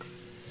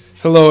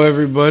Hello,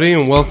 everybody,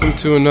 and welcome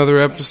to another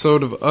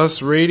episode of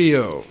Us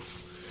Radio.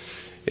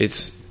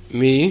 It's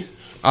me,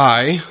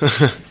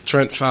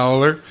 Trent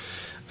Fowler,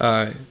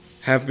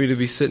 happy to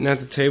be sitting at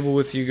the table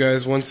with you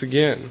guys once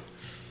again.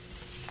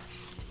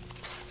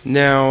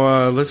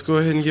 Now, let's go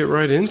ahead and get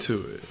right into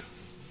it.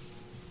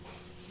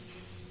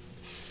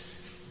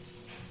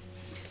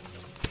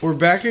 We're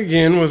back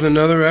again with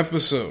another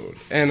episode,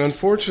 and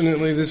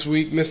unfortunately this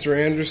week Mr.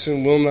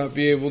 Anderson will not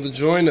be able to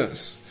join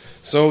us.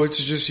 So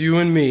it's just you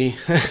and me,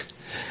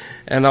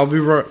 and I'll be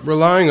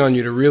relying on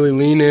you to really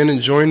lean in and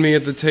join me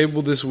at the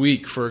table this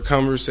week for a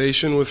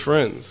conversation with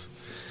friends.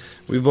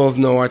 We both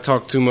know I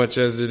talk too much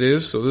as it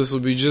is, so this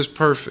will be just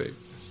perfect.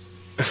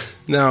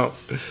 Now,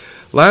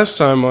 last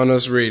time on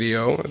Us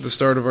Radio, at the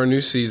start of our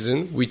new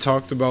season, we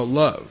talked about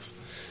love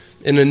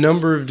in a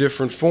number of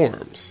different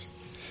forms.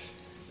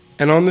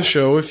 And on the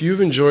show, if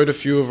you've enjoyed a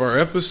few of our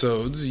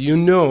episodes, you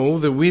know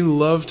that we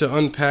love to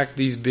unpack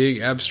these big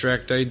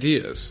abstract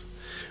ideas.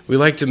 We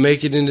like to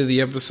make it into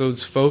the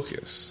episode's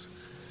focus,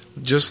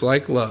 just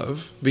like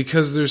love,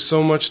 because there's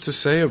so much to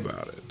say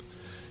about it.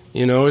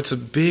 You know, it's a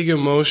big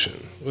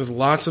emotion with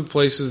lots of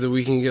places that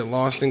we can get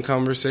lost in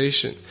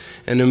conversation.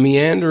 And a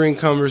meandering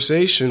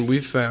conversation,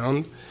 we've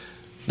found,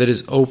 that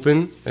is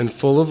open and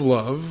full of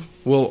love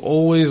will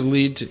always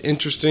lead to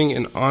interesting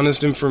and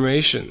honest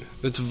information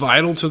that's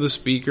vital to the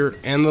speaker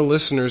and the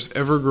listener's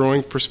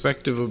ever-growing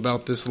perspective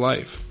about this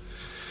life,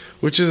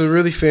 which is a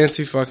really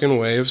fancy fucking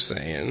way of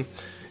saying,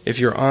 if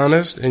you're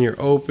honest and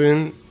you're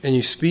open and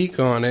you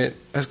speak on it,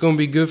 that's going to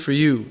be good for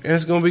you. And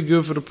it's going to be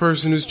good for the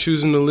person who's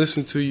choosing to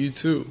listen to you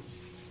too.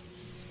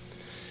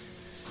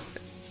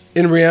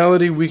 In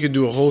reality, we could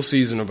do a whole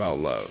season about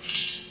love.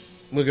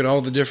 Look at all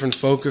the different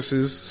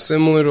focuses,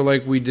 similar to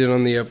like we did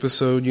on the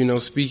episode,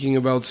 speaking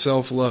about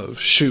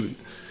self-love. Shoot,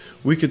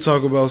 we could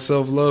talk about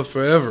self-love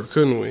forever,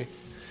 couldn't we?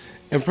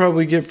 And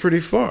probably get pretty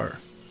far.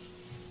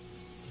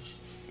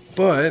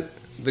 But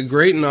the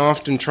great and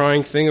often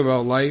trying thing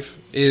about life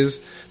is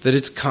that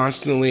it's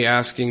constantly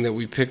asking that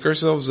we pick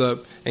ourselves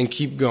up and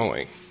keep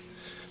going.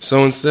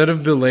 So instead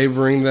of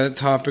belaboring that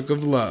topic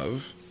of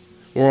love,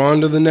 we're on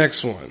to the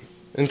next one.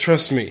 And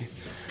trust me,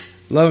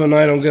 love and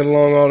I don't get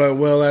along all that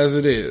well as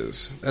it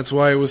is. That's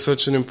why it was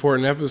such an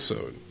important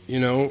episode.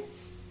 A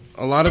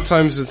lot of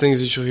times the things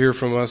that you'll hear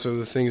from us are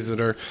the things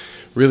that are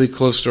really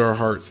close to our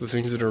hearts, the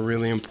things that are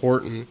really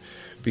important,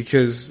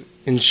 because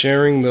in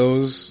sharing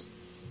those,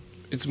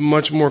 it's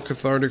much more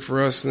cathartic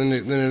for us than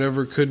it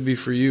ever could be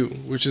for you,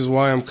 which is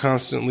why I'm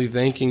constantly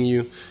thanking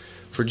you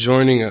for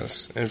joining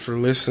us and for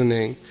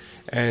listening,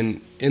 and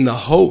in the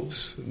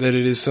hopes that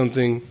it is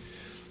something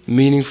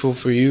meaningful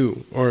for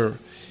you, or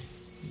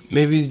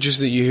maybe just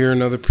that you hear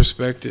another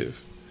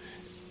perspective.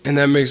 And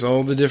that makes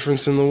all the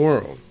difference in the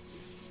world.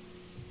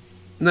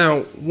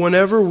 Now,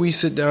 whenever we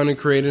sit down and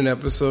create an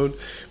episode,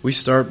 we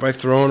start by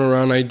throwing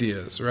around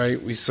ideas,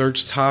 right? We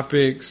search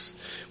topics,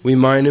 we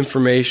mine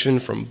information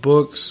from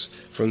books,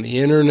 from the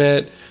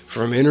internet,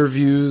 from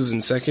interviews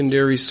and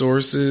secondary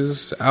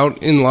sources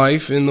out in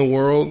life, in the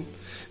world.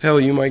 Hell,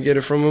 you might get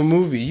it from a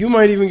movie. You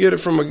might even get it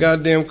from a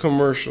goddamn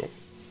commercial.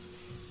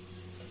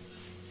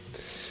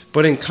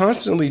 But in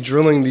constantly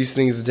drilling these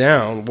things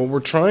down, what we're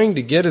trying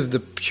to get is the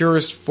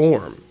purest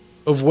form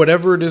of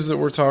whatever it is that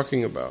we're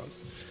talking about.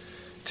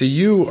 To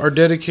you, our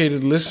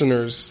dedicated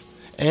listeners,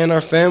 and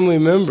our family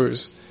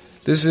members,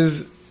 this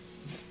is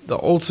the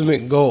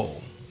ultimate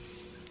goal.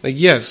 Like,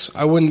 yes,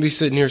 I wouldn't be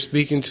sitting here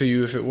speaking to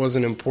you if it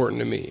wasn't important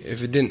to me,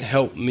 if it didn't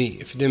help me,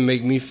 if it didn't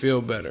make me feel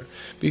better.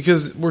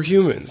 Because we're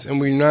humans, and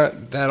we're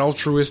not that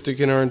altruistic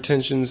in our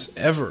intentions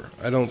ever,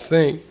 I don't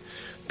think.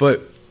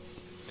 But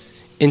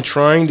in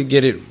trying to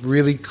get it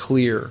really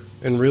clear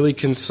and really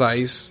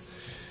concise,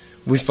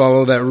 we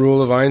follow that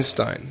rule of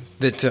Einstein,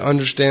 that to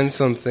understand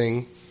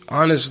something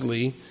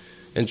honestly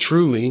and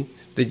truly,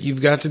 that you've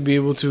got to be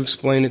able to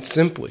explain it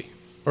simply,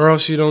 or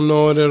else you don't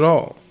know it at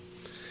all.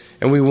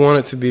 And we want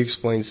it to be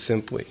explained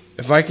simply.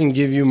 If I can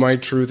give you my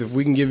truth, if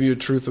we can give you a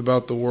truth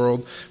about the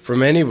world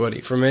from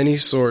anybody, from any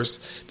source,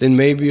 then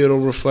maybe it'll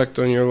reflect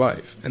on your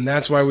life. And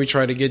that's why we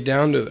try to get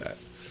down to that.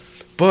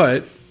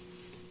 But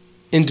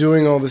in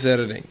doing all this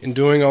editing, in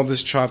doing all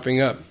this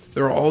chopping up,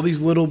 there are all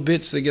these little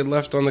bits that get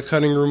left on the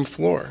cutting room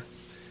floor.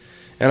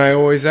 And I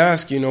always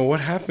ask, what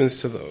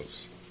happens to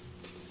those?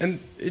 And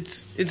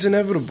it's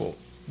inevitable.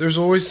 There's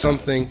always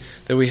something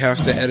that we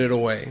have to edit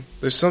away.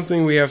 There's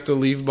something we have to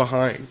leave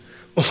behind.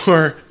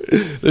 Or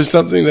there's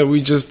something that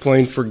we just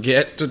plain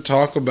forget to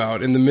talk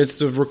about in the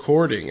midst of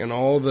recording and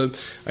all the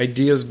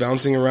ideas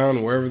bouncing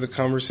around wherever the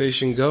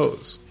conversation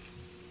goes.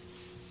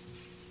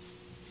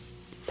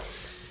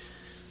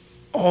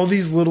 All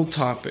these little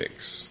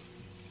topics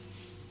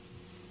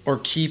or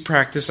key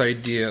practice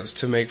ideas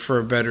to make for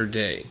a better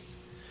day,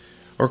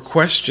 or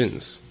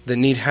questions that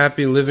need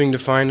happy living to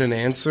find an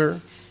answer,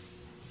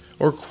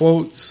 or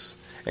quotes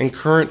and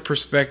current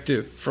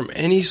perspective from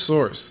any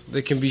source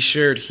that can be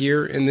shared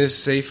here in this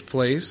safe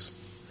place,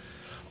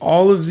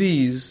 all of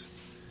these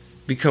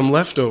become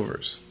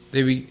leftovers.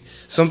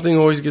 Something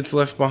always gets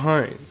left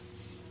behind.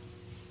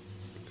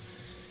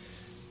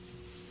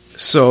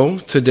 So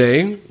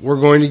today we're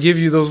going to give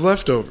you those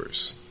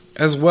leftovers,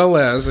 as well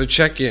as a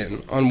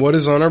check-in on what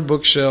is on our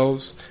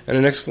bookshelves and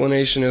an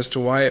explanation as to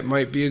why it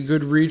might be a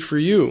good read for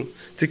you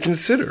to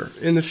consider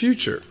in the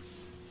future.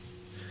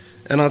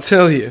 And I'll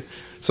tell you,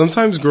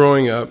 sometimes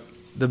growing up,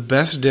 the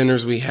best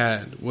dinners we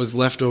had was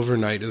leftover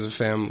night as a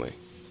family.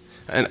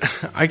 And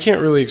I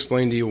can't really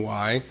explain to you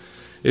why.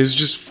 It was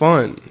just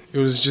fun. It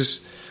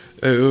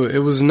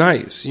was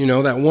nice. You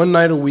know, that one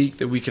night a week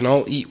that we can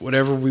all eat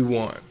whatever we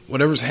want.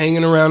 Whatever's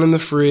hanging around in the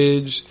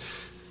fridge,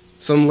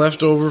 some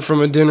leftover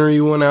from a dinner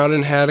you went out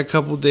and had a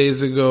couple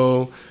days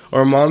ago,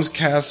 or mom's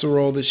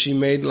casserole that she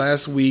made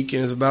last week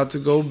and is about to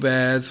go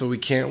bad, so we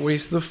can't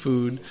waste the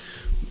food.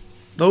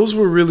 Those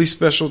were really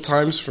special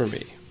times for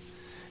me.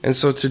 And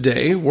so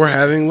today, we're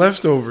having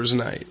leftovers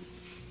night.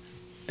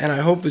 And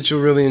I hope that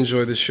you'll really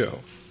enjoy the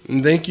show.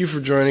 And thank you for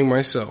joining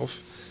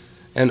myself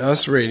and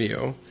Us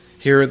Radio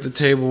here at the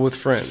table with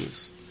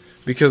friends.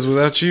 Because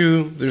without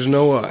you, there's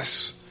no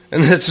us.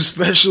 And that's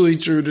especially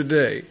true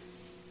today.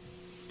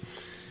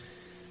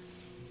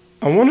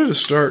 I wanted to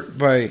start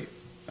by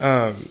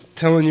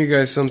telling you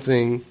guys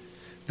something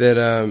that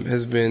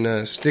has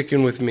been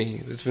sticking with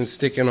me. It's been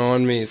sticking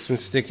on me. It's been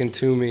sticking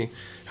to me.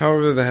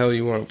 However the hell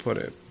you want to put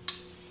it.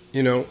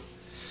 You know?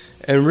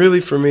 And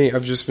really for me,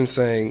 I've just been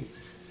saying,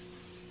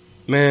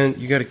 man,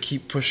 you got to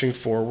keep pushing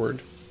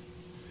forward.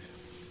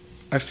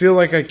 I feel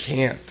like I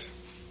can't.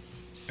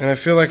 And I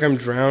feel like I'm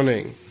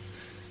drowning.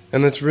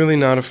 And that's really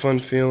not a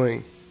fun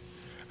feeling.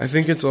 I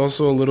think it's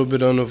also a little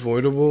bit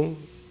unavoidable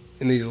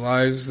in these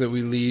lives that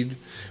we lead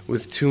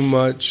with too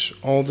much,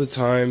 all the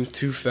time,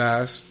 too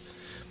fast.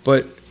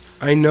 But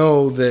I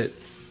know that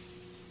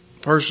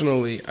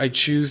personally, I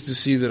choose to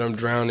see that I'm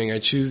drowning. I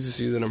choose to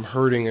see that I'm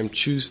hurting. I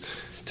choose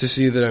to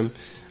see that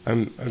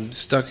I'm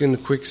stuck in the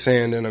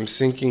quicksand and I'm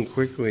sinking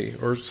quickly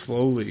or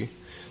slowly.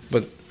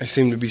 But I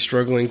seem to be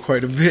struggling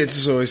quite a bit,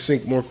 so I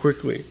sink more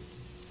quickly.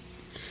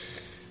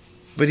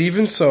 But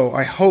even so,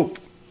 I hope,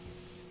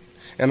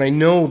 and I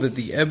know that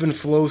the ebb and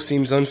flow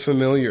seems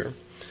unfamiliar,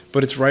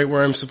 but it's right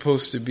where I'm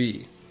supposed to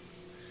be.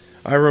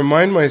 I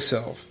remind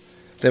myself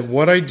that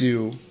what I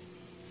do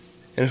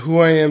and who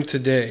I am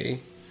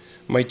today,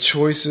 my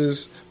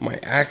choices, my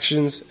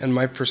actions, and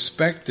my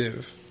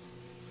perspective,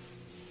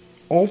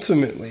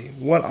 ultimately,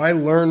 what I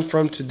learn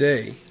from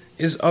today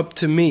is up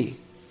to me.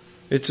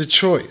 It's a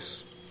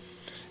choice.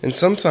 And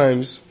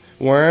sometimes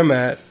where I'm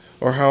at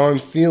or how I'm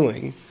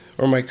feeling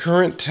or my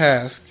current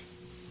task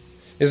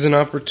is an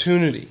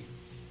opportunity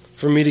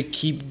for me to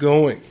keep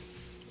going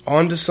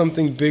on to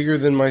something bigger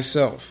than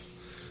myself,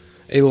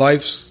 a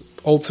life's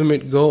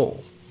ultimate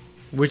goal,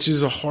 which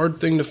is a hard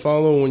thing to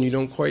follow when you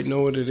don't quite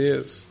know what it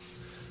is.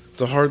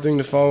 It's a hard thing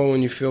to follow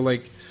when you feel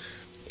like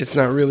it's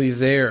not really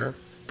there,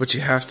 but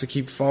you have to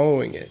keep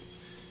following it.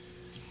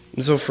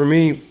 And so for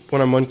me,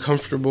 when I'm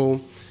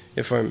uncomfortable,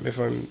 if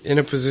I'm in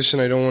a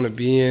position I don't want to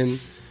be in,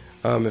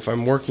 if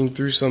I'm working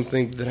through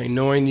something that I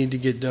know I need to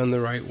get done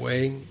the right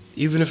way,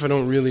 even if I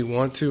don't really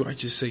want to, I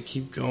just say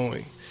keep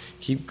going,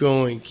 keep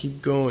going,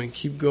 keep going,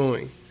 keep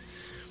going.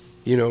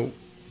 You know,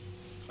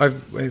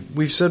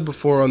 we've said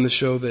before on the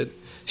show that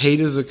hate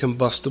is a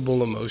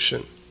combustible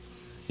emotion.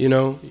 You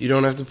know, you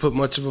don't have to put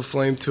much of a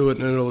flame to it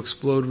and it'll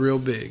explode real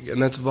big.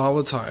 And that's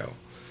volatile.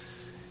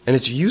 And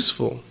it's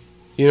useful.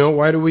 You know,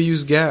 why do we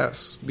use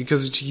gas?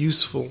 Because it's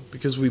useful.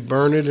 Because we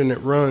burn it and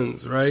it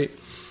runs, right?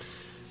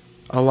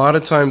 A lot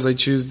of times I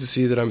choose to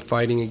see that I'm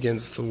fighting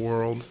against the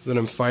world, that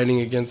I'm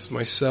fighting against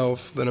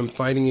myself, that I'm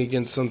fighting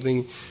against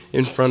something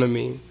in front of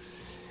me.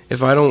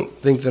 If I don't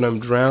think that I'm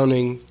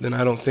drowning, then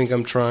I don't think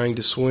I'm trying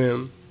to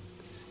swim.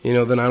 You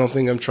know, then I don't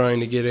think I'm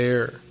trying to get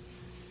air.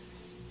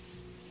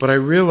 But I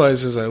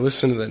realize as I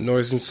listen to that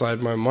noise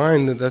inside my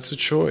mind that that's a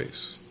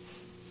choice.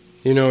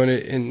 You know,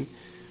 and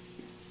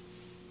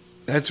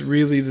that's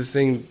really the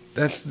thing.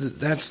 That's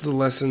the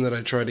lesson that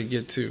I try to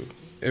get to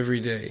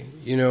every day.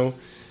 You know,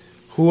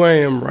 who I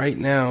am right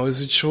now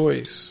is a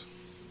choice,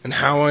 and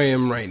how I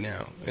am right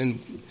now,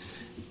 and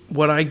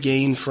what I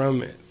gain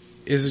from it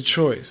is a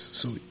choice.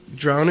 So,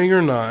 drowning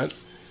or not,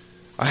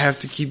 I have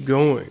to keep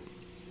going.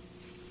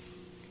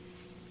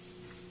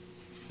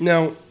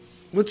 Now,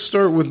 let's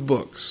start with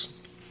books.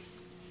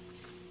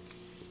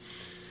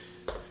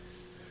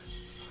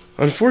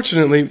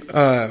 Unfortunately,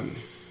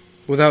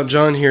 without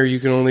John here, you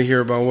can only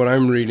hear about what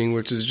I'm reading,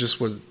 which is just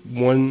what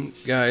one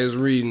guy is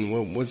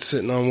reading, what's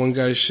sitting on one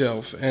guy's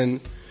shelf.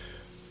 And,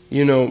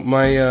 you know,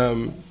 my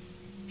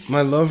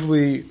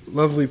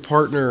lovely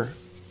partner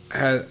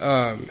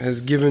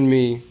has given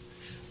me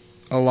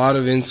a lot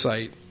of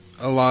insight,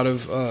 a lot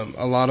of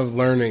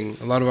learning,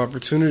 a lot of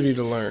opportunity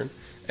to learn,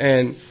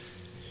 and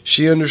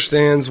she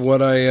understands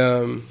what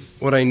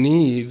I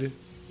need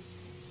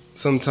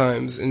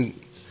sometimes. And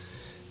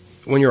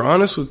when you're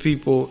honest with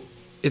people,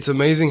 it's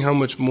amazing how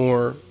much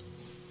more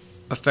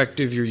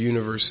effective your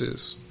universe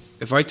is.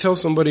 If I tell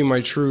somebody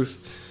my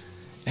truth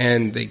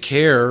and they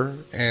care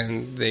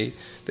and they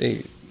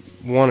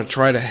want to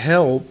try to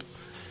help,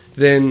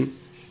 then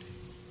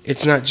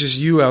it's not just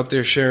you out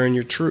there sharing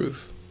your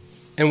truth.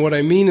 And what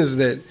I mean is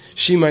that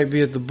she might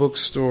be at the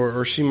bookstore,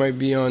 or she might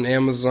be on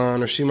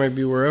Amazon, or she might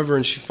be wherever,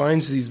 and she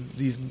finds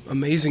these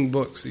amazing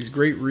books, these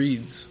great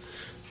reads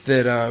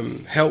that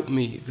help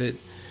me,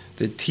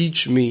 that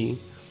teach me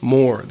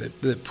more,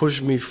 that push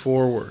me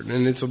forward.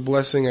 And it's a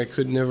blessing I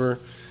could never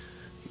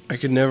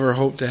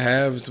hope to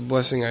have. It's a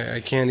blessing I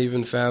can't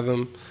even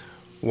fathom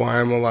why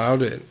I'm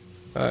allowed it.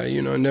 I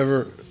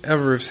never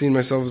ever have seen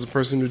myself as a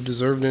person who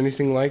deserved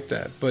anything like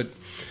that. But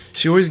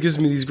she always gives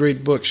me these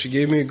great books. She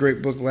gave me a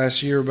great book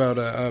last year about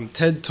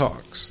TED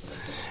Talks.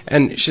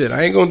 And shit,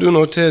 I ain't gonna do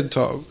no TED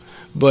Talk,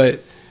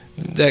 but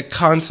that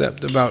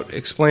concept about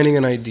explaining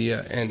an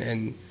idea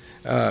and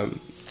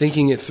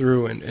thinking it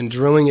through and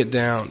drilling it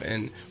down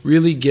and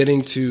really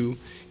getting to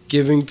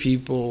giving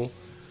people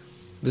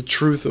the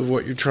truth of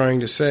what you're trying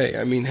to say.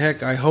 I mean,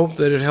 heck, I hope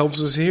that it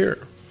helps us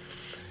here.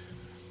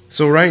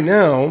 So right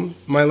now,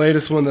 my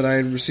latest one that I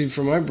had received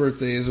for my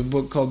birthday is a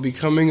book called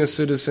Becoming a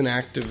Citizen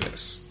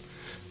Activist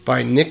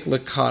by Nick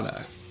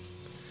Licata.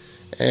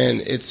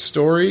 And it's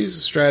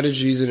stories,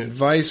 strategies, and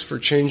advice for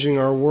changing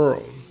our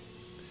world.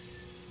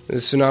 The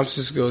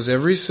synopsis goes,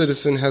 every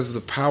citizen has the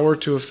power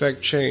to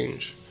affect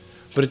change,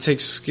 but it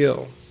takes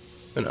skill,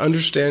 an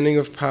understanding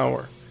of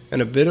power,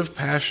 and a bit of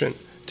passion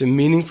to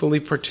meaningfully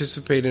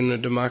participate in a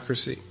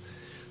democracy.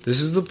 This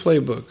is the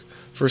playbook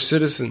for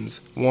citizens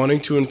wanting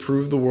to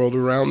improve the world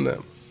around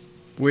them,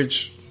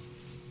 which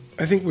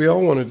I think we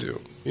all want to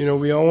do.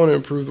 We all want to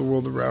improve the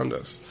world around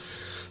us.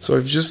 So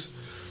I've just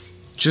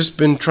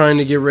been trying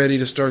to get ready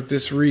to start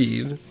this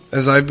read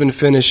as I've been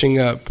finishing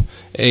up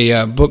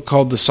a book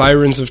called The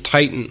Sirens of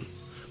Titan,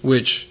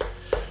 which,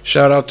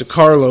 shout out to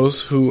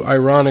Carlos, who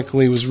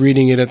ironically was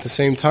reading it at the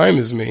same time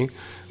as me,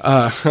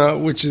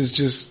 which is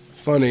just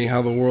funny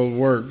how the world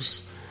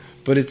works.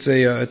 But it's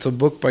a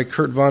book by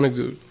Kurt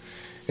Vonnegut.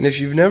 And if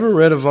you've never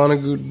read a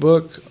Vonnegut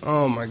book,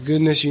 oh my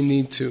goodness, you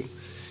need to.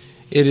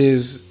 It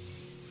is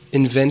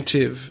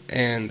inventive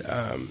and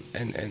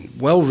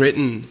well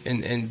written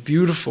and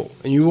beautiful,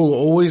 and you will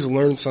always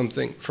learn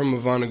something from a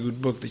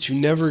Vonnegut book that you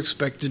never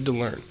expected to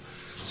learn.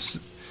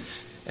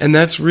 And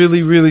that's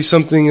really, really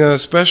something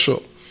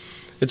special.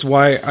 It's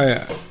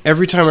why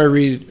every time I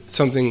read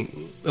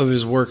something of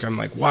his work, I'm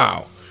like,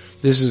 wow,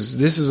 this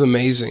is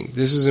amazing.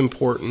 This is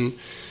important.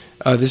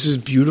 This is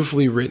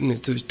beautifully written.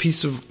 It's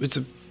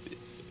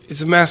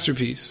a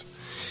masterpiece.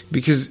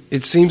 Because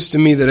it seems to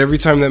me that every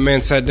time that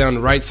man sat down to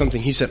write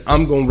something, he said,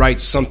 I'm going to write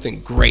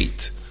something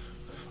great.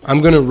 I'm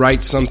going to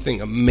write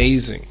something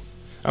amazing.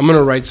 I'm going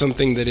to write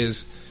something that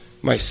is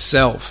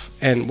myself.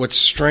 And what's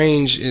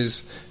strange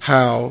is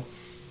how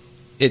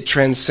it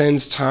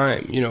transcends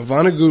time.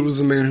 Vonnegut was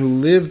a man who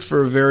lived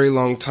for a very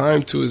long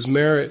time to his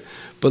merit,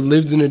 but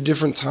lived in a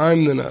different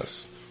time than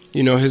us.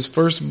 His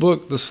first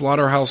book, The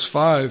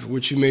Slaughterhouse-Five,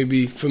 which you may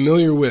be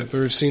familiar with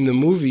or have seen the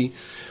movie,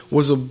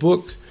 was a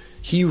book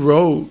he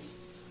wrote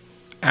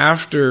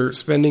after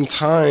spending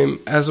time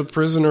as a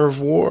prisoner of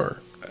war.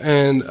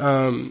 And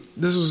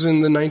this was in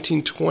the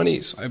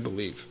 1920s, I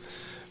believe,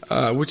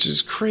 which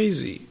is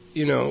crazy,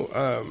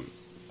 that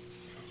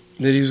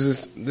he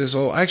was this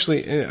old.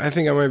 Actually, I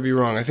think I might be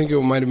wrong. I think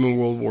it might have been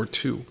World War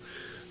II.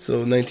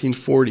 So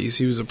 1940s,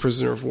 he was a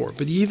prisoner of war.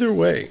 But either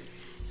way,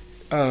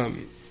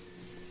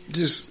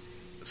 just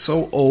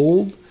so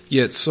old,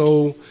 yet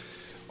so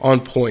on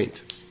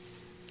point.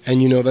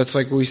 And, that's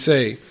like we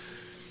say,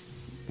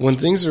 when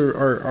things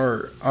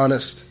are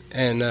honest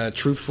and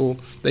truthful,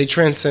 they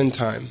transcend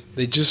time.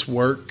 They just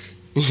work.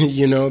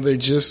 They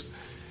just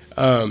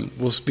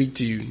will speak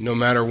to you no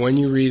matter when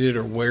you read it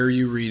or where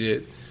you read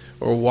it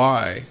or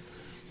why.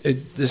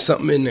 There's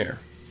something in there.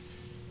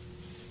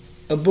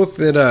 A book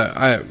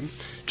that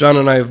John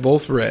and I have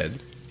both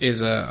read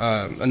is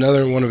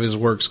another one of his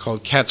works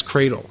called Cat's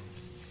Cradle.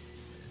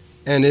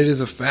 And it is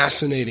a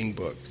fascinating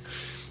book.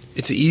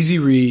 It's an easy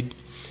read.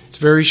 It's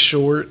very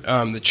short.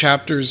 The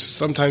chapters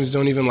sometimes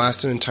don't even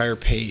last an entire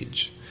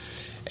page.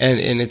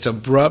 And it's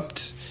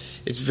abrupt.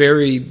 It's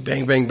very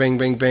bang, bang, bang,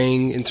 bang,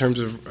 bang in terms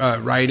of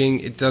writing.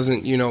 It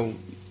doesn't,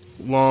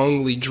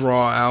 longly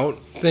draw out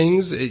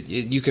things.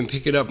 You can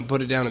pick it up and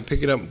put it down and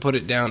pick it up and put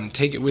it down and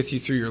take it with you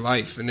through your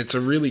life. And it's a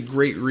really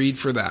great read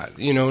for that.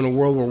 In a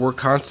world where we're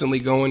constantly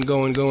going.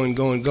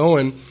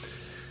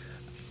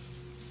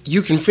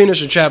 You can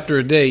finish a chapter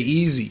a day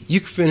easy. You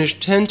can finish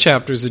 10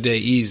 chapters a day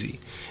easy.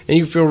 And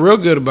you feel real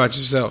good about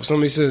yourself.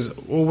 Somebody says,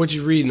 well, what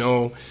you reading?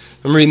 Oh,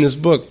 I'm reading this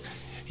book.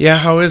 Yeah,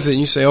 how is it? And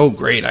you say, oh,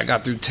 great, I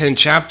got through 10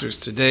 chapters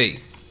today.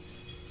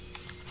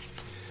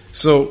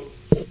 So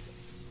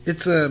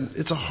it's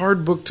a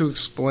hard book to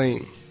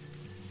explain.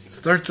 It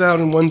starts out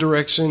in one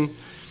direction,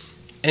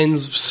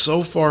 ends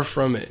so far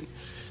from it.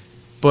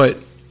 But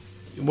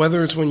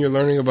whether it's when you're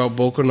learning about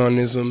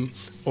Bokononism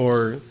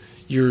or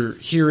you're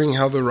hearing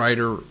how the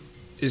writer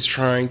is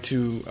trying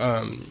to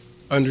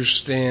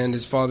understand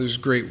his father's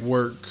great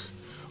work,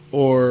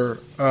 or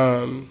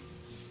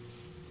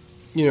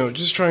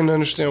just trying to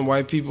understand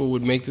why people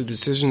would make the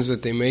decisions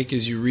that they make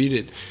as you read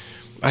it,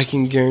 I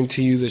can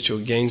guarantee you that you'll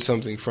gain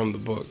something from the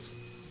book.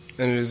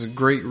 And it is a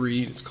great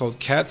read. It's called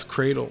Cat's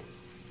Cradle.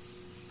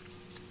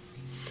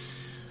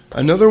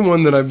 Another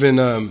one that I've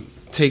been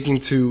taking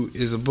to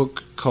is a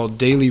book called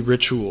Daily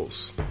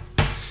Rituals.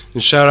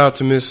 And shout out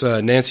to Miss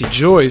Nancy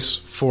Joyce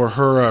for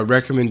her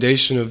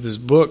recommendation of this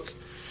book.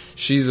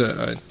 She's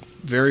a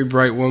very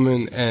bright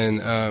woman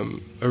and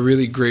a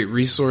really great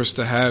resource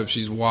to have.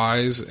 She's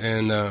wise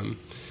and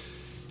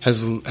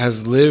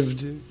has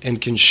lived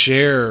and can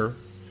share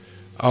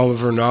all of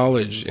her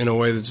knowledge in a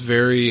way that's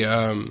very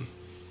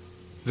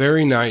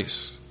very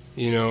nice.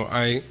 You know,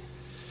 I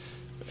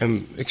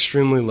am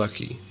extremely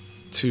lucky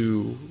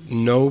to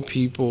know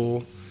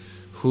people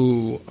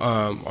who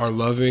are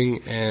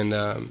loving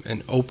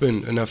and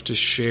open enough to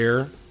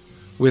share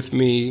with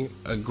me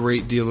a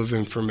great deal of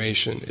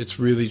information. It's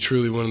really,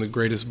 truly one of the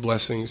greatest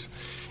blessings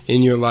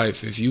in your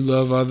life. If you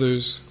love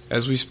others,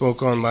 as we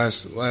spoke on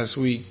last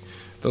week,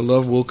 the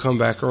love will come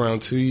back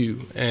around to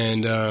you.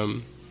 And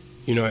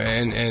you know,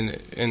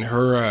 and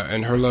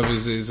her love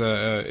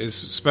is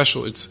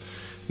special. It's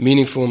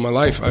meaningful in my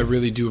life. I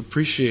really do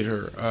appreciate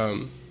her.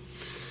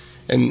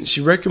 And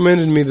she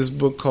recommended me this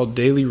book called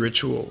Daily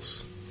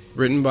Rituals,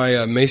 written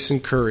by Mason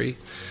Curry.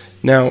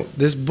 Now,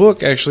 this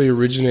book actually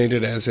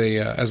originated as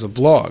a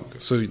blog.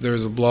 So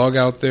there's a blog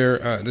out there.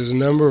 There's a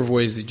number of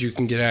ways that you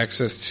can get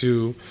access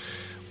to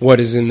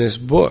what is in this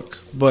book,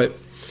 but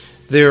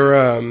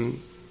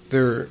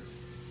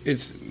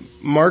it's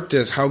marked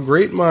as How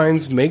Great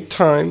Minds Make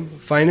Time,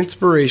 Find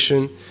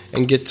Inspiration,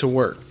 and Get to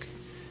Work.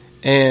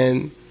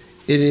 And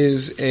it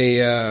is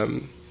a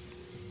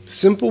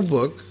simple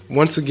book.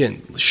 Once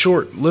again,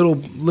 short,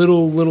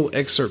 little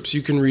excerpts.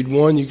 You can read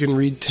 1, you can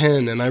read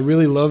 10, and I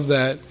really love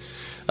that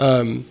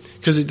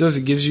because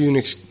it gives you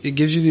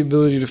the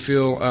ability to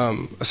feel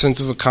a sense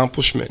of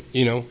accomplishment.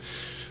 You know,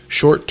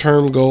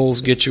 short-term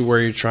goals get you where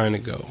you're trying to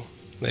go.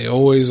 They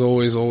always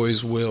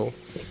will.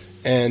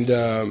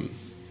 And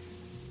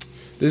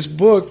this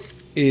book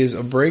is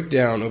a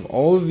breakdown of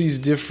all of these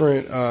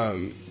different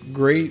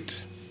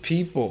great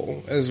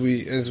people, as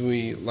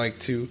we like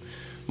to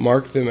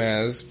mark them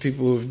as,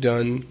 people who have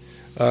done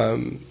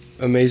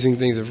amazing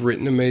things, have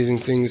written amazing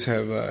things,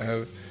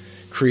 have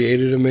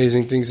created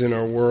amazing things in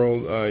our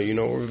world,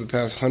 over the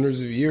past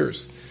hundreds of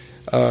years.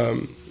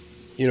 One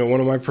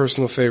of my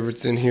personal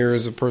favorites in here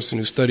is a person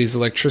who studies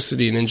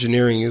electricity and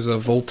engineering, is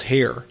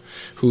Voltaire,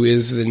 who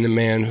is the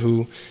man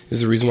who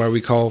is the reason why we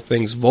call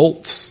things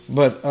volts.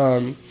 But,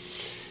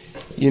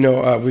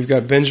 we've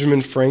got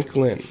Benjamin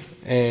Franklin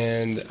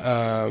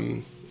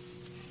and,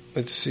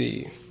 let's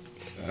see,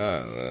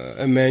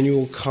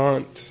 Immanuel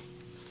Kant,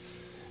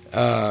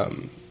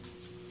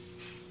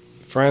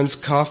 Franz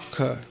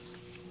Kafka,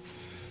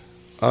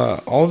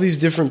 all these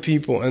different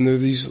people, and there are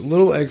these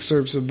little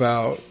excerpts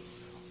about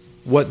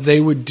what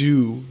they would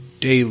do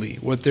daily,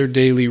 what their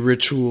daily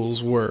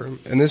rituals were.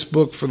 And this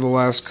book for the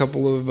last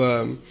couple of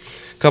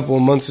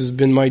months has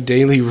been my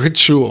daily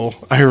ritual,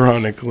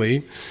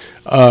 ironically.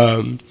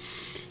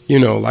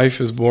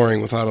 Life is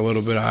boring without a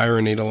little bit of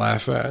irony to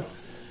laugh at.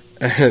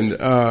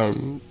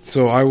 And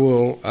so I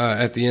will,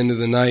 at the end of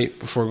the night,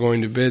 before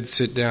going to bed,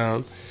 sit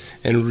down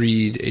and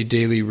read a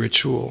daily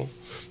ritual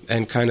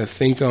and kind of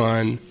think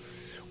on,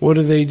 what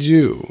do they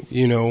do,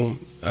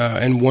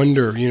 and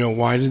wonder,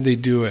 why did they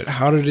do it?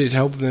 How did it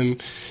help them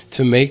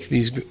to make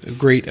these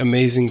great,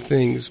 amazing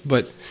things?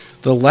 But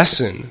the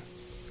lesson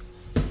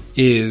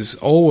is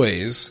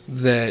always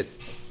that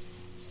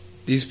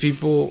these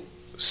people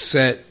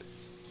set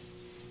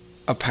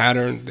a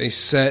pattern. They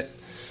set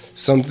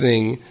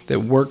something that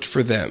worked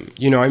for them.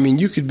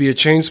 You could be a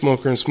chain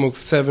smoker and smoke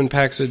 7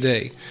 packs a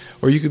day,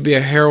 or you could be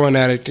a heroin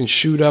addict and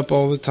shoot up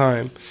all the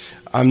time.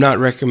 I'm not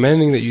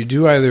recommending that you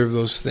do either of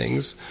those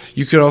things.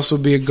 You could also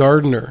be a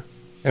gardener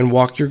and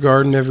walk your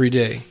garden every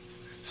day.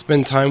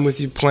 Spend time with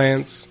your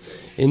plants,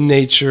 in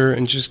nature,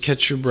 and just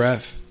catch your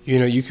breath.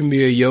 You can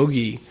be a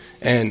yogi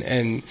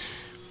and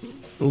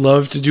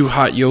love to do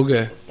hot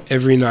yoga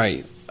every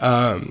night.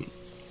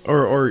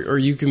 Or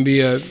you can be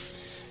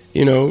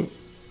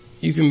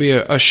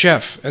a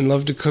chef and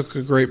love to cook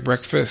a great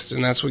breakfast,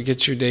 and that's what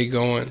gets your day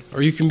going.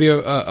 Or you can be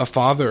a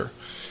father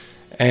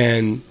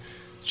and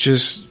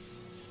just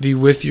be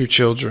with your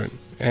children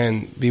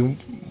and be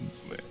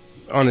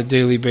on a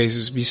daily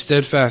basis, be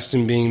steadfast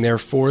in being there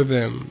for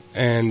them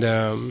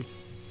and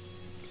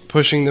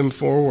pushing them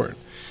forward.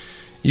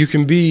 You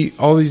can be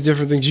all these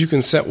different things. You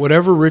can set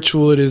whatever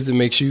ritual it is that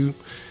makes you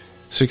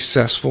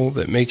successful,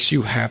 that makes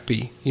you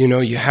happy.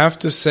 You have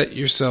to set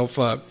yourself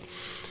up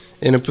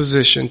in a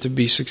position to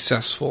be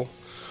successful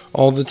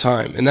all the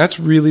time. And that's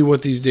really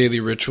what these daily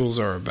rituals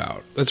are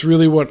about. That's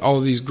really what all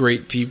these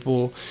great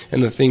people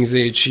and the things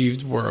they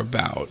achieved were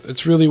about.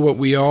 It's really what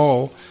we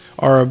all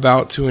are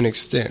about to an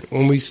extent.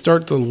 When we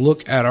start to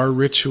look at our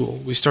ritual,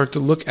 we start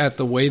to look at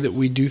the way that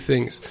we do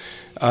things,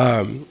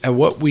 at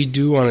what we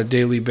do on a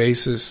daily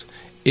basis,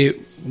 it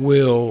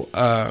will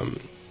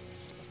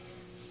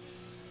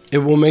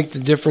make the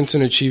difference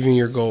in achieving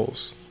your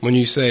goals. When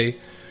you say,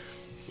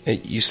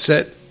 you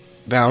set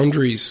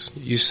boundaries,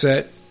 you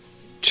set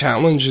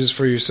challenges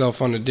for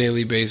yourself on a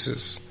daily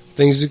basis,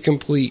 things to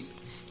complete,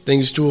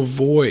 things to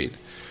avoid,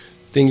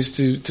 things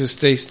to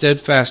stay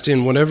steadfast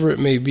in, whatever it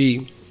may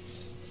be,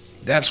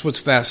 That's what's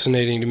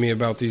fascinating to me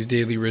about these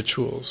daily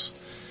rituals.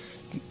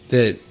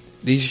 That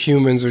these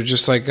humans are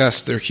just like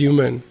us. They're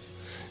human.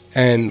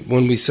 And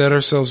when we set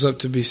ourselves up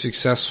to be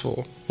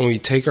successful, when we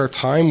take our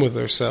time with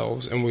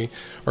ourselves and we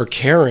are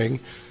caring,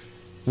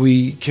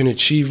 we can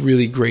achieve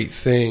really great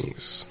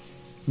things.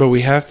 But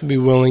we have to be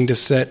willing to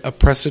set a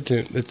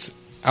precedent that's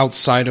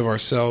outside of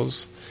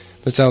ourselves,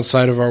 that's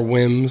outside of our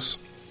whims.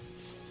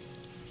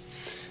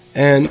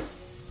 And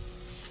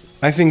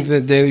I think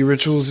that Daily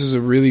Rituals is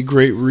a really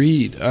great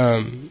read.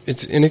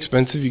 It's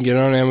inexpensive. You can get it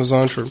on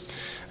Amazon for,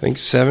 I think,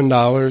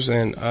 $7,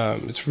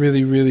 and it's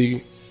really,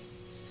 really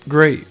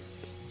great.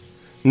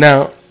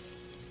 Now,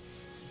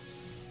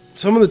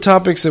 some of the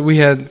topics that we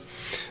had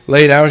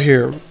laid out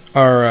here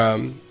are,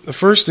 the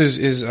first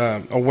is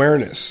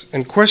awareness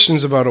and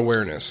questions about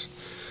awareness.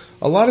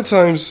 A lot of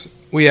times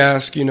we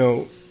ask,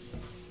 am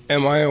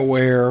I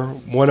aware?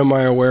 What am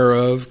I aware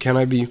of? Can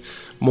I be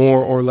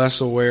more or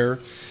less aware?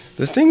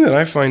 The thing that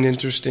I find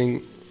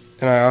interesting,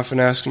 and I often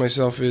ask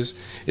myself, is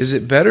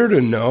it better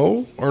to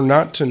know or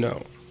not to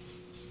know?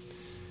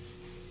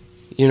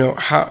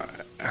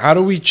 How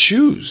do we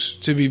choose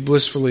to be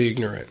blissfully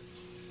ignorant?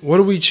 What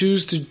do we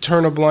choose to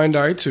turn a blind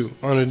eye to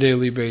on a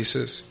daily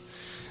basis?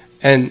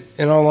 And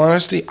in all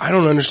honesty, I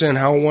don't understand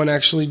how one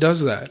actually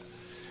does that.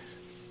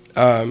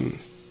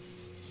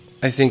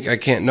 I think I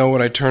can't know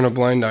what I turn a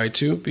blind eye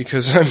to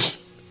because I'm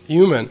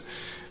human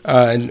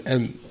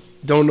and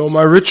don't know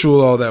my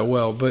ritual all that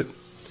well. But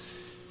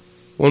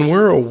when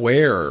we're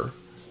aware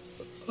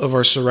of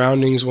our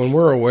surroundings, when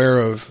we're aware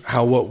of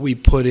how what we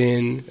put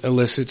in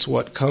elicits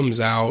what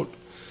comes out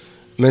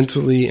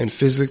mentally and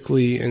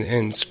physically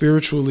and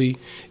spiritually,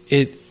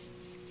 it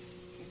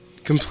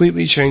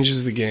completely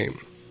changes the game.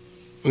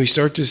 We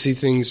start to see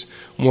things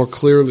more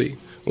clearly.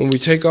 When we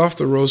take off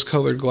the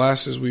rose-colored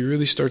glasses, we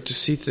really start to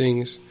see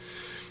things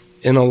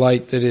in a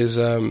light that is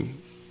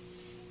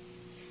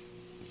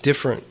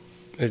different.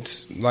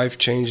 It's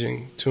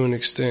life-changing to an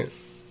extent.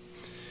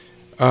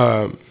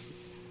 Another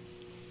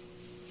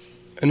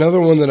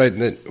one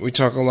that we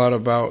talk a lot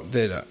about,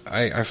 that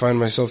I find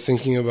myself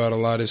thinking about a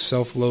lot, is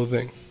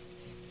self-loathing.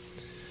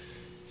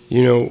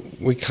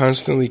 We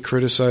constantly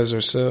criticize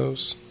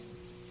ourselves.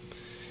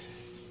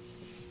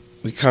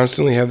 We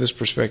constantly have this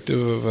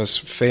perspective of us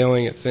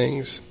failing at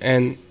things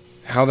and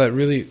how that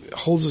really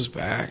holds us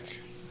back.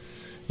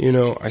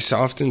 I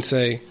often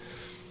say,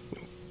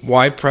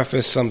 why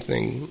preface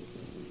something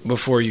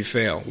before you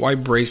fail? Why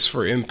brace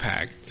for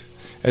impact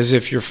as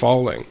if you're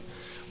falling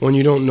when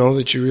you don't know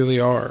that you really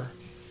are?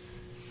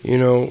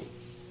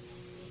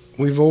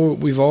 We've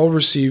all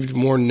received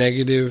more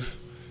negative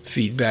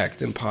feedback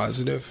than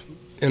positive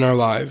in our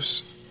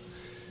lives.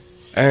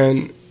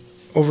 And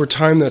over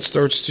time that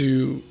starts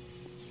to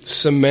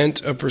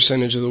cement a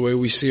percentage of the way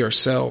we see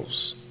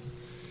ourselves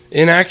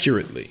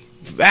inaccurately,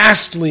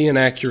 vastly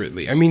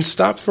inaccurately. I mean,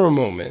 stop for a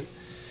moment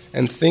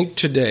and think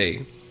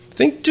today.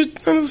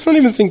 Let's not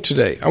even think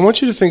today. I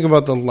want you to think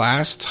about the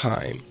last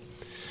time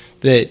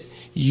that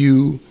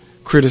you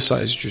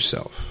criticized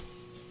yourself.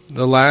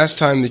 The last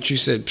time that you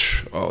said,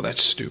 oh,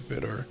 that's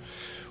stupid, or,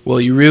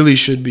 well, you really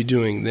should be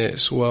doing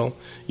this. Well,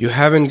 you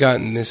haven't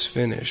gotten this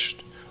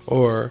finished,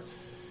 or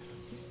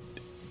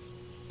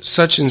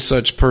such and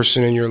such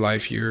person in your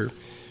life, your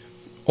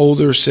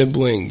older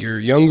sibling, your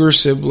younger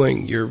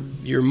sibling,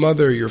 your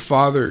mother, your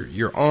father,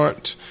 your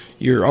aunt,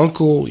 your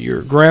uncle,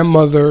 your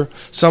grandmother,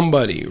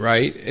 somebody,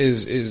 right,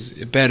 is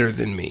better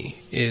than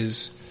me,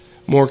 is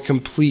more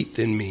complete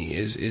than me,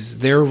 is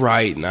they're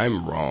right and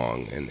I'm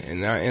wrong,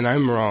 and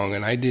I'm wrong,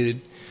 and I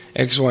did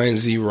X, Y, and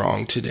Z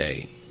wrong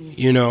today.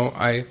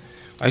 I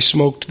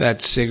smoked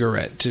that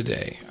cigarette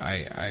today.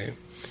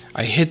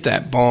 I hit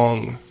that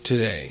bong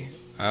today.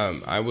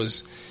 I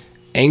was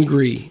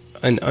angry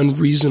and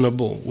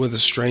unreasonable with a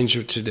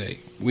stranger today.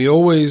 We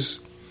always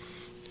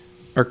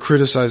are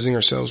criticizing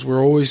ourselves.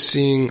 We're always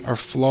seeing our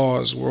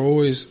flaws. We're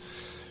always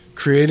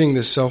creating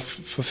this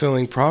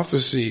self-fulfilling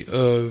prophecy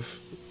of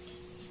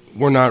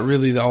we're not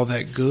really all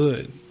that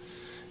good.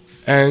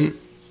 And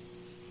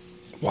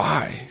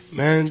why,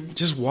 man?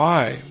 Just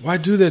why? Why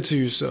do that to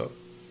yourself?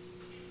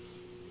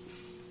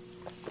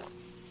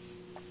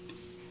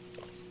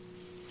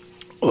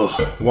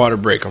 Oh, water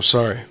break. I'm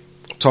sorry.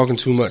 I'm talking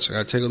too much. I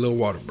gotta take a little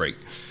water break.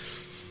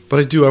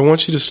 But I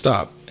want you to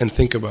stop and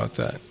think about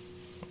that.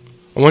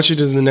 I want you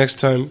to, the next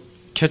time,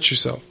 catch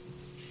yourself.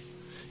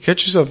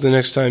 Catch yourself the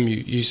next time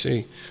you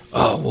say,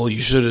 oh, well,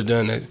 you should have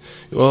done it.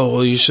 Oh,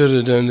 well, you should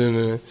have done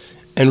it.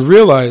 And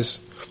realize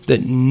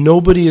that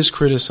nobody is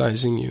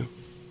criticizing you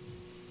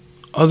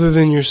other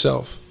than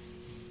yourself.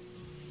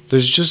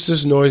 There's just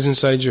this noise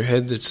inside your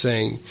head that's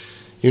saying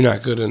you're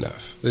not good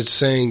enough, that's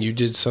saying you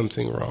did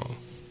something wrong.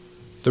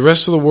 The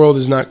rest of the world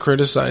is not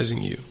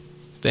criticizing you.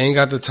 They ain't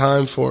got the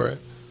time for it.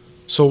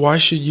 So why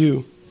should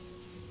you?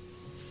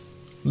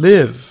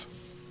 Live.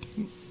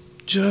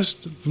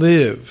 Just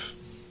live.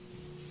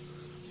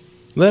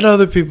 Let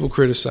other people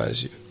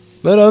criticize you.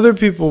 Let other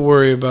people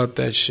worry about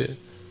that shit.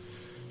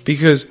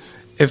 Because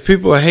if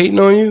people are hating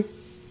on you,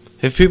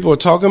 if people are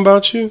talking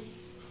about you,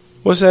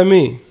 what's that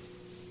mean?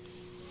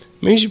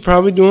 means you're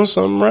probably doing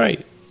something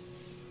right.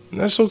 And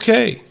that's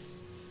okay.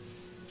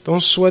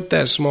 Don't sweat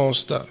that small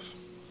stuff.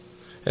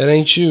 It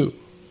ain't you.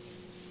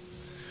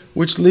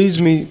 Which leads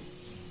me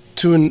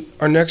to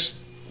our next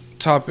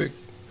topic,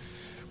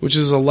 which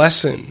is a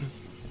lesson.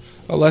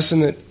 A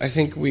lesson that I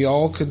think we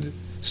all could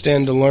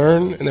stand to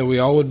learn and that we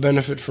all would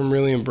benefit from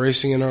really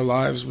embracing in our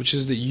lives, which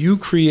is that you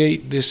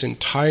create this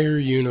entire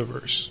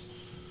universe.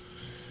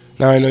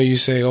 Now I know you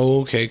say,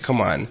 oh, okay, come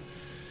on.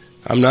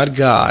 I'm not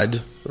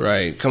God,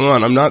 right? Come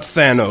on, I'm not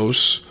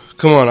Thanos.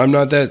 Come on, I'm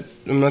not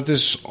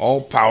this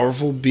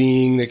all-powerful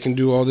being that can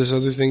do all these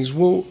other things.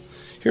 Well,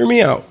 hear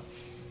me out.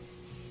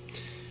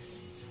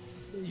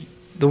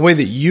 The way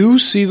that you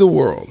see the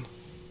world,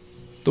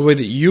 the way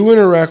that you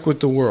interact with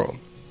the world,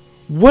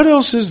 what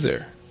else is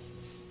there?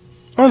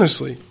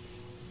 Honestly,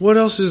 what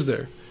else is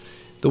there?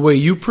 The way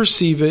you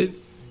perceive it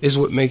is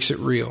what makes it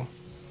real.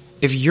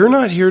 If you're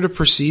not here to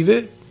perceive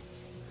it,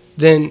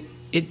 then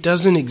it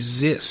doesn't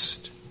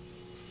exist.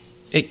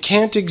 It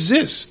can't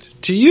exist.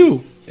 To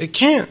you, it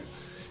can't.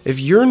 If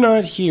you're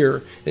not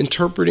here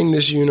interpreting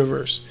this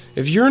universe,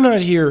 if you're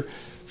not here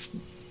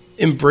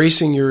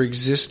embracing your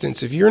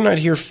existence, if you're not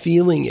here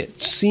feeling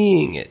it,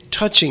 seeing it,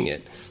 touching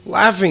it,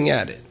 laughing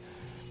at it,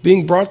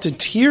 being brought to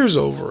tears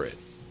over it,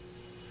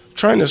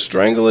 trying to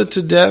strangle it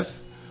to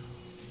death,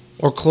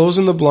 or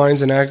closing the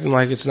blinds and acting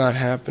like it's not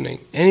happening.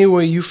 Any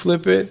way you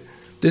flip it,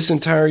 this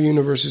entire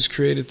universe is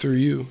created through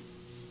you.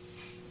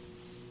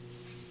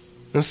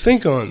 Now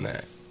think on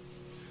that.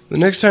 The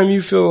next time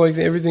you feel like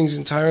everything's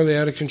entirely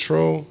out of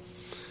control,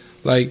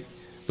 like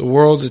the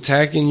world's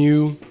attacking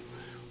you,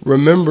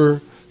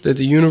 remember that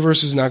the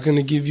universe is not going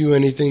to give you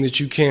anything that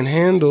you can't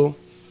handle,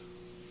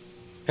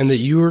 and that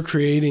you are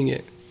creating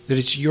it, that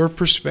it's your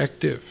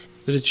perspective,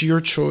 that it's your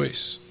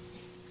choice.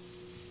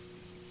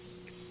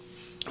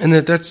 And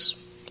that's,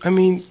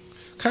 kind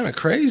of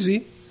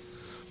crazy,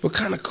 but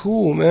kind of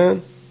cool,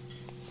 man.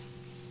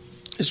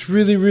 It's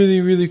really, really,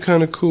 really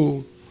kind of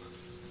cool.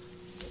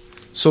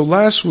 So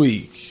last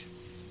week,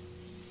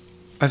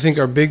 I think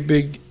our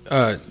big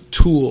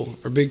tool,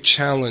 our big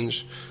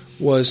challenge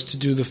was to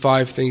do the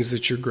 5 things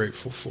that you're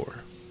grateful for.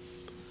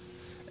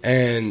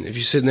 And if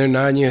you're sitting there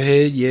nodding your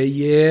head,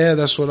 yeah,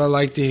 that's what I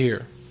like to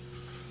hear.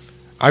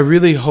 I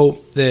really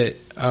hope that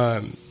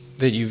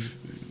that you've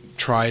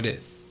tried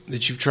it,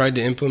 that you've tried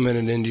to implement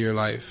it into your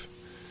life.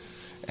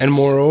 And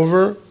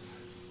moreover,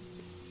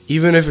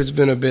 even if it's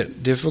been a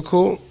bit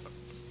difficult,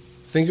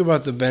 think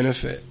about the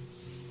benefit.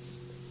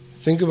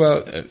 Think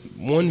about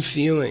one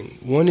feeling,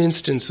 one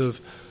instance of,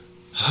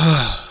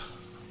 I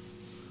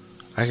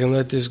can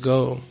let this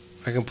go.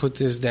 I can put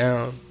this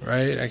down,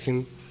 right? I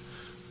can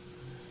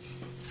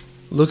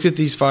look at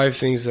these 5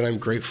 things that I'm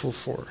grateful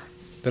for,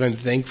 that I'm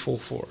thankful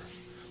for,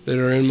 that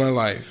are in my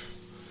life,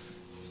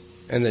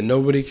 and that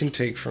nobody can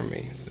take from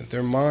me, that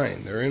they're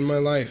mine, they're in my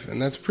life, and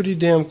that's pretty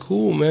damn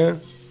cool, man.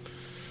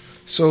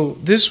 So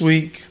this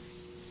week,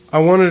 I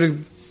wanted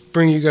to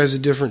bring you guys a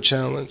different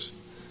challenge.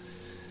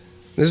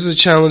 This is a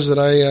challenge that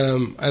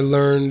I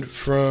learned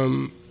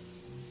from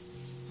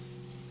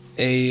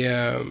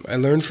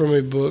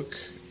a book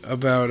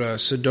about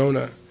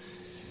Sedona,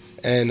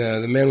 and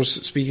the man was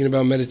speaking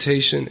about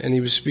meditation, and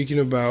he was speaking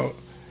about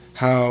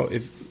how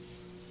if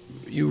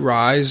you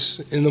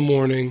rise in the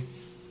morning,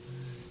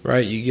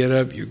 right, you get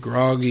up, you're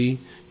groggy,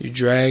 you're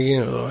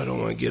dragging, I don't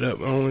want to get up,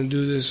 I don't want to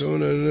do this, no,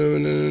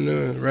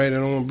 right, I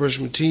don't want to brush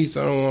my teeth,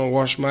 I don't want to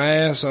wash my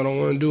ass, I don't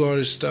want to do all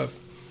this stuff.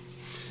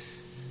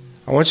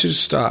 I want you to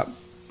stop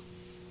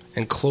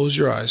and close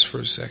your eyes for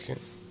a second.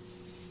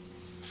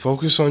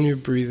 Focus on your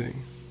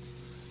breathing.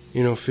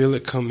 Feel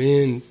it come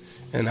in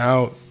and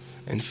out,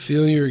 and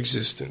feel your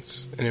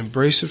existence, and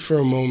embrace it for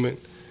a moment,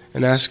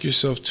 and ask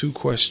yourself 2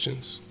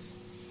 questions.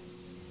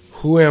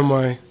 Who am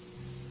I,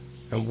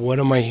 and what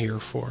am I here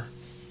for?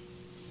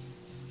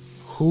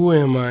 Who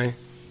am I,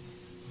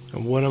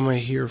 and what am I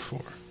here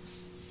for?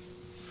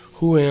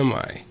 Who am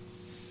I?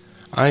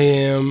 I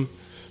am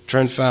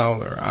Trent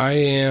Fowler. I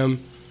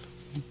am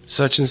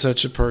such and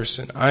such a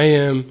person. I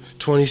am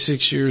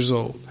 26 years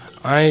old.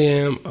 I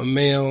am a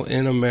male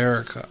in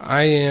America.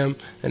 I am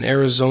an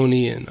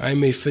Arizonian.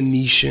 I'm a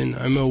Phoenician.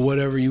 I'm a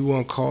whatever you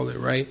want to call it,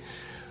 right?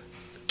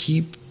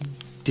 Keep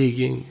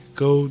digging.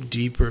 Go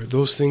deeper.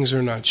 Those things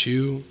are not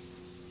you.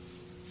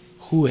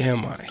 Who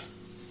am I?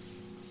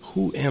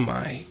 Who am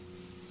I?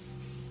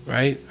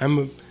 Right?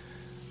 I'm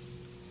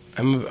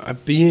a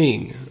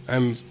being.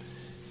 I'm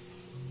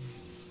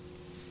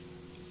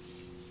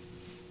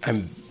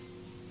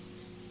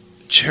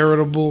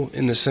charitable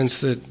in the sense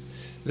that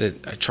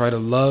I try to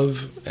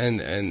love,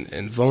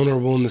 and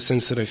vulnerable in the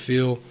sense that I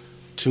feel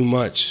too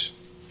much.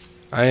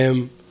 I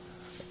am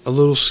a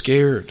little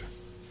scared.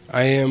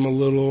 I am a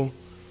little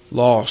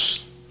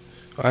lost.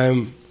 I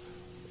am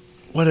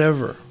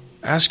whatever.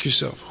 Ask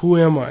yourself, who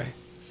am I?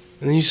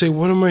 And then you say,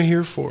 what am I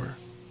here for?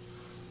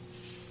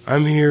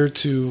 I'm here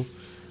to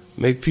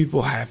make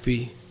people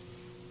happy.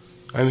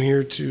 I'm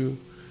here to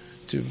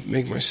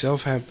make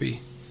myself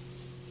happy.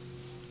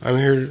 I'm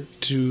here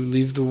to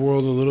leave the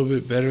world a little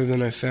bit better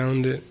than I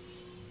found it.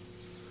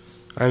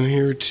 I'm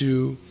here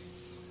to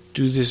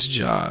do this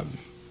job.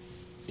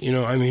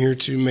 I'm here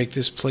to make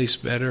this place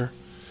better.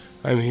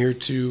 I'm here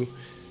to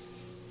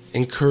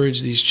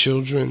encourage these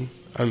children.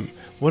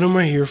 What am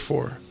I here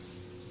for?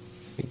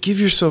 Give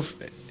yourself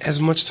as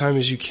much time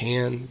as you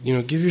can.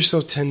 Give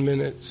yourself 10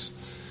 minutes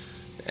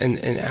and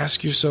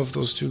ask yourself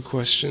those two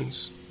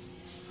questions.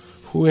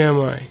 Who am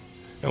I?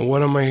 And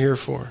what am I here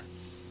for?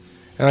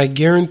 And I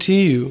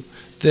guarantee you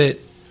that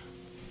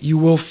you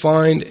will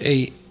find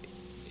a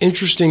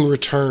interesting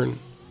return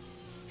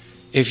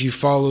if you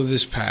follow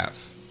this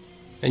path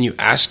and you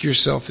ask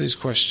yourself these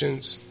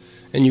questions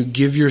and you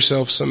give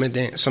yourself some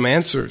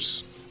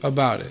answers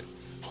about it.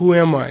 Who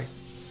am I?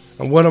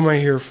 And what am I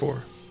here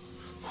for?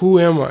 Who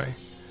am I?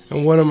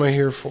 And what am I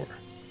here for?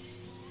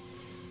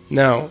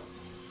 Now,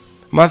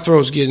 my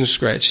throat's getting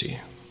scratchy.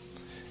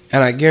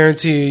 And I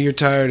guarantee you're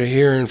tired of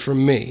hearing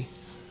from me.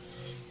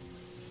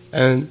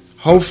 And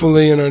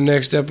hopefully in our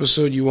next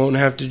episode you won't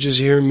have to just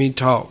hear me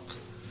talk.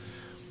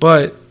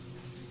 But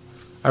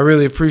I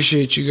really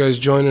appreciate you guys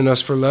joining us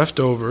for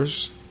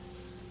Leftovers.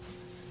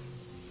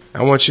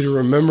 I want you to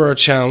remember our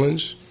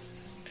challenge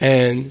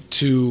and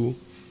to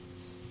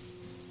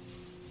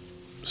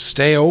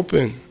stay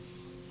open,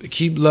 to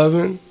keep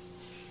loving,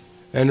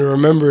 and to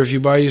remember if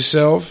you're by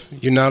yourself,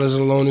 you're not as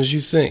alone as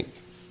you think.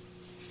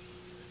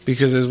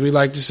 Because as we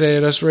like to say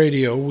at Us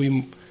Radio,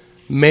 we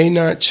may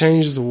not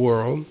change the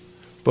world,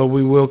 but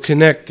we will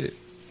connect it.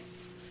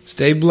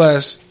 Stay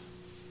blessed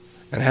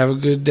and have a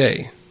good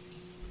day.